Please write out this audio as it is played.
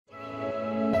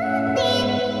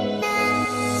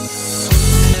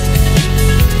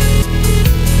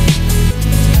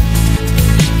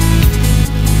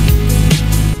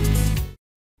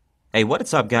Hey, what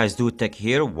is up guys, Dude Tech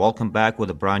here. Welcome back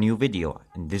with a brand new video.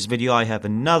 In this video I have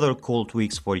another cool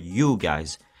tweaks for you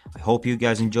guys. I hope you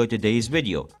guys enjoyed today's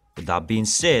video. With that being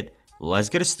said, let's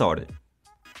get started.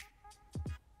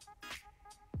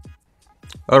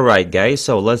 Alright guys,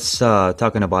 so let's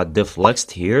talking about Defluxit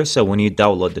here. So when you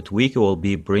download the tweak, it will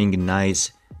be bringing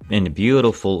nice and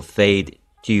beautiful fade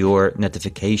to your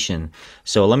notification.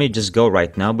 So let me just go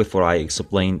right now before I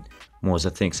explain most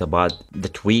of the things about the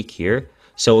tweak here.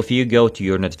 So if you go to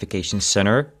your notification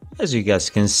center, as you guys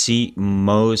can see,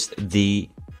 most the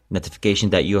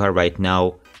notification that you have right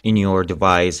now in your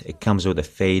device, it comes with a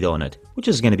fade on it, which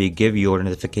is going to be give your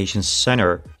notification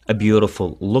center a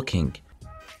beautiful looking.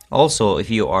 Also, if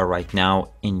you are right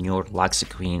now in your lock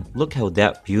screen, look how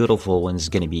that beautiful one is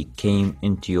going to be came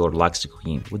into your lock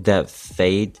screen. With that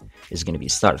fade is going to be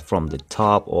start from the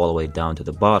top all the way down to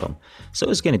the bottom.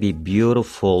 So it's going to be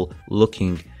beautiful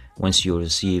looking once you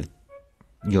receive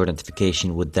your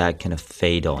notification with that kind of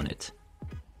fade on it.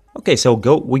 Okay, so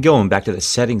we're going back to the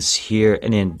settings here,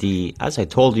 and then as I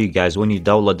told you guys, when you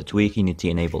download the tweak, you need to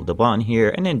enable the button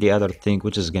here, and then the other thing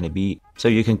which is going to be so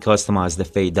you can customize the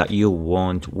fade that you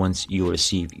want once you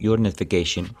receive your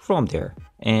notification from there.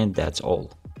 And that's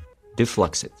all.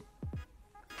 Defluxit.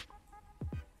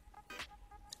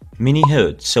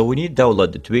 MiniHUD. So when you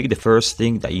download the tweak, the first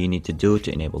thing that you need to do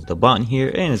to enable the button here,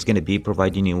 and it's going to be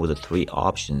providing you with the three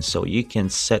options. So you can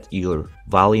set your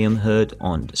volume HUD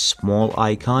on the small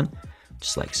icon,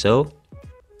 just like so.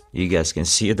 You guys can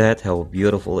see that, how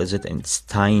beautiful is it, and it's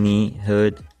tiny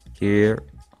HUD here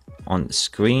on the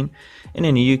screen. And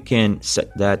then you can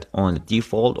set that on the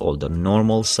default or the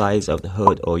normal size of the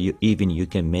HUD, or you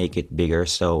can make it bigger.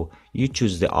 So you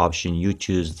choose the option, you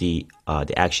choose the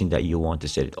action that you want to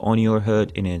set it on your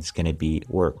HUD, and it's gonna be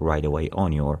work right away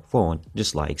on your phone,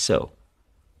 just like so.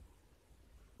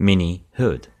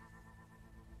 MiniHUD.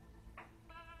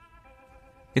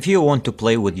 If you want to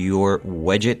play with your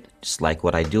widget, just like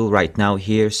what I do right now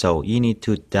here, so you need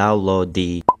to download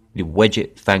the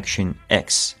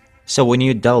WidgeFicationX. So when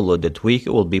you download the tweak,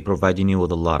 it will be providing you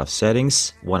with a lot of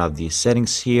settings. One of these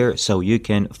settings here, so you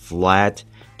can flat,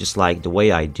 just like the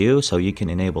way I do. So you can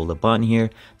enable the button here,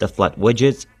 the flat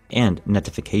widgets and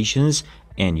notifications,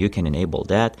 and you can enable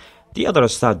that. The other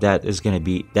stuff that is going to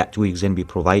be, that tweak is going to be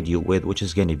provide you with, which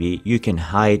is going to be, you can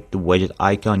hide the widget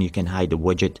icon, you can hide the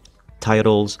widget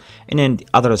titles, and then the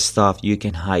other stuff, you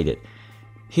can hide it.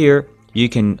 Here, you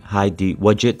can hide the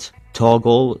widget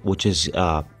toggle, which is,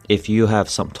 if you have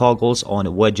some toggles on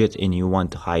a widget and you want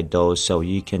to hide those, so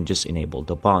you can just enable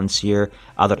the buttons here,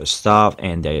 other stuff,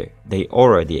 and they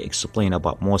already explain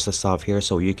about most of the stuff here,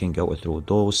 so you can go through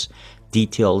those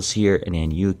details here, and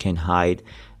then you can hide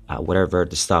whatever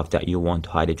the stuff that you want to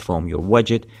hide it from your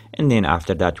widget. And then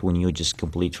after that, when you just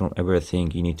complete from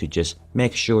everything, you need to just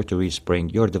make sure to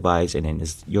respring your device, and then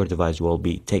your device will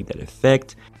be take that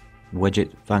effect.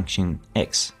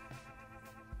 WidgeFicationX.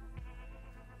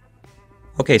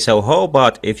 Okay, so how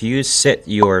about if you set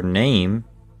your name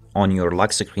on your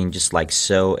lock screen just like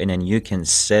so, and then you can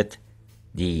set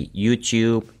the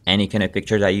YouTube, any kind of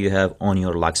picture that you have on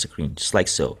your lock screen just like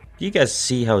so. Do you guys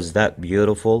see how is that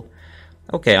beautiful?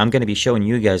 Okay, I'm going to be showing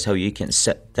you guys how you can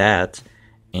set that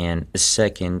in a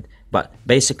second, but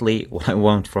basically what I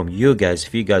want from you guys,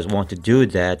 if you guys want to do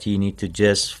that, you need to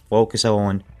just focus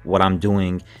on what I'm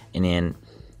doing, and then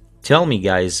tell me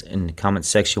guys in the comment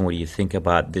section what you think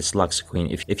about this lock screen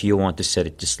if you want to set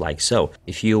it just like so.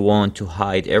 If you want to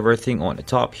hide everything on the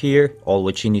top here, all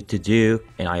what you need to do,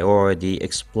 and I already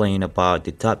explained about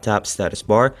the tap status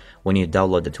bar, when you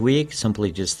download the tweak,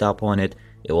 simply just tap on it,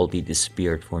 it will be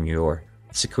disappeared from your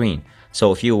screen.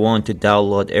 So if you want to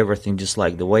download everything just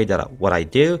like the way that what I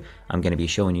do, I'm going to be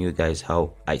showing you guys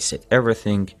how I set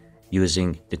everything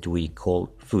using the tweak called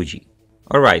Fuji.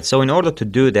 Alright, so in order to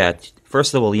do that,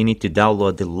 first of all, you need to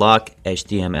download the lock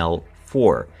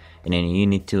HTML4, and then you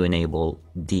need to enable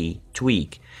the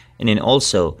tweak, and then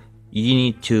also you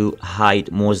need to hide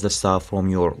most of the stuff from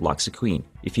your lock screen.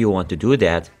 If you want to do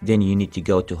that, then you need to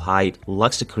go to hide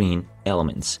lock screen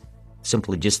elements.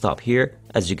 Simply just stop here,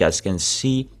 as you guys can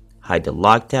see, hide the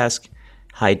lock task,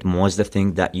 hide most of the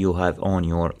things that you have on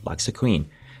your lock screen.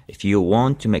 If you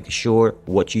want to make sure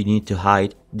what you need to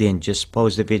hide, then just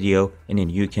pause the video, and then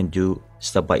you can do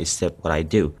step by step what I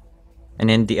do. And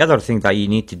then the other thing that you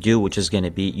need to do, which is going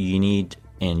to be,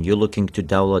 you're looking to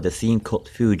download a theme called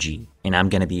Fuji, and I'm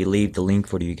going to be leave the link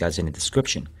for you guys in the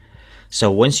description.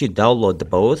 So once you download the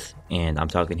both, and I'm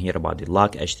talking here about the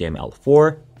lock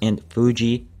HTML4 and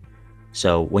Fuji,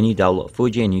 so when you download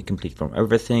Fuji and you complete from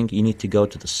everything, you need to go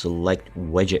to the select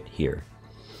widget here.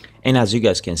 And as you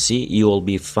guys can see, you will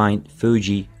be find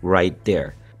Fuji right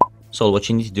there. So what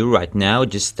you need to do right now,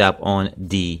 just tap on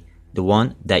the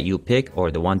one that you pick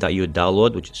or the one that you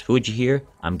download, which is Fuji here.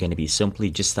 I'm going to be simply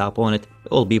just tap on it.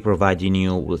 It will be providing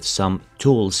you with some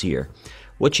tools here.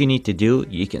 What you need to do,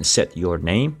 you can set your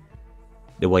name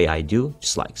the way I do,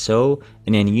 just like so,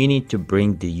 and then you need to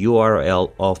bring the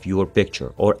URL of your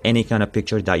picture or any kind of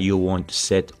picture that you want to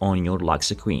set on your lock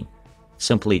screen.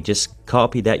 Simply just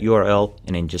copy that URL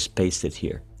and then just paste it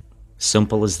here.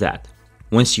 Simple as that.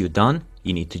 Once you're done,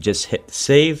 you need to just hit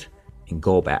save and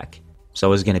go back.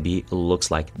 So it's gonna be, it looks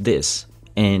like this.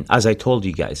 And as I told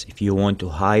you guys, if you want to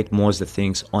hide most of the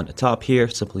things on the top here,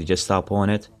 simply just tap on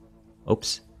it.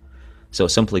 Oops. So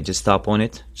simply just tap on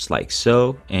it, just like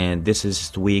so, and this is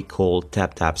a tweak called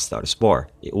tap status bar.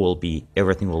 It will be,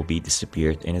 everything will be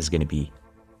disappeared and it's gonna be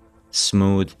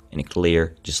smooth and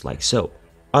clear, just like so.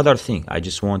 Other thing I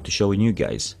just want to show you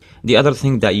guys, the other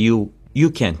thing that you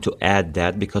can to add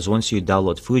that, because once you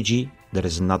download Fuji, there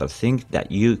is another thing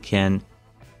that you can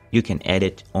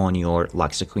edit on your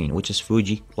lock screen, which is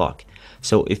Fuji lock.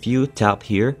 So if you tap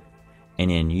here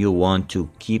and then you want to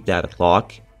keep that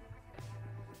lock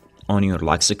on your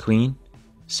lock screen,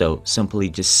 so simply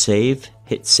just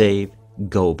hit save,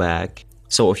 go back.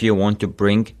 So if you want to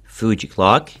bring Fuji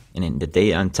clock and in the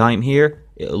date and time here,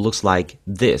 it looks like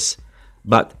this.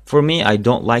 But for me, I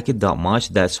don't like it that much.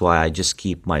 That's why I just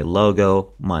keep my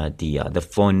logo, the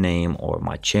phone name or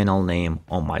my channel name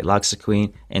on my lock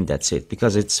screen, and that's it.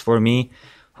 Because it's, for me,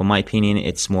 for my opinion,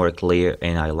 it's more clear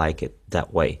and I like it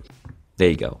that way. There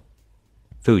you go,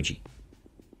 Fuji.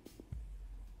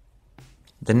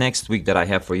 The next tweak that I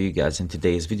have for you guys in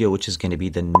today's video, which is going to be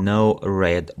the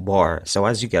NoRedBar. So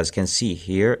as you guys can see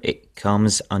here, it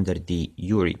comes under the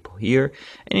repo here.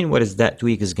 And what is that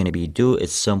tweak is going to be do?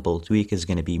 It's simple tweak is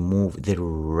going to be move the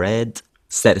red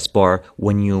status bar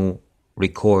when you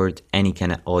record any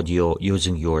kind of audio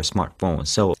using your smartphone.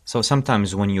 So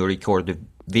sometimes when you record the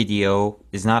video,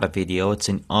 it's not a video, it's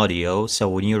an audio. So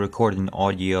when you record an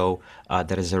audio,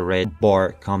 there is a red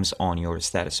bar comes on your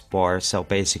status bar. So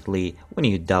basically when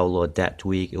you download that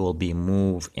tweak, it will be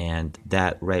moved and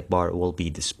that red bar will be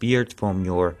disappeared from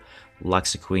your lock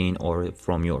screen or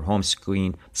from your home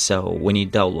screen. So when you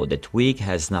download the tweak,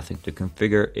 has nothing to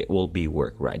configure, it will be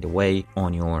work right away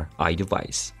on your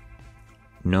iDevice.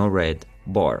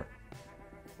 NoRedBar.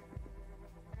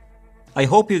 I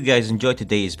hope you guys enjoyed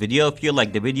today's video. If you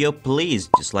like the video, please,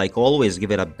 just like always,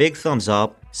 give it a big thumbs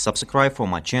up, subscribe for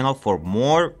my channel for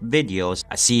more videos.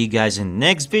 I see you guys in the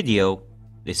next video.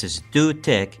 This is Do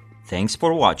Tech. Thanks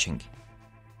for watching.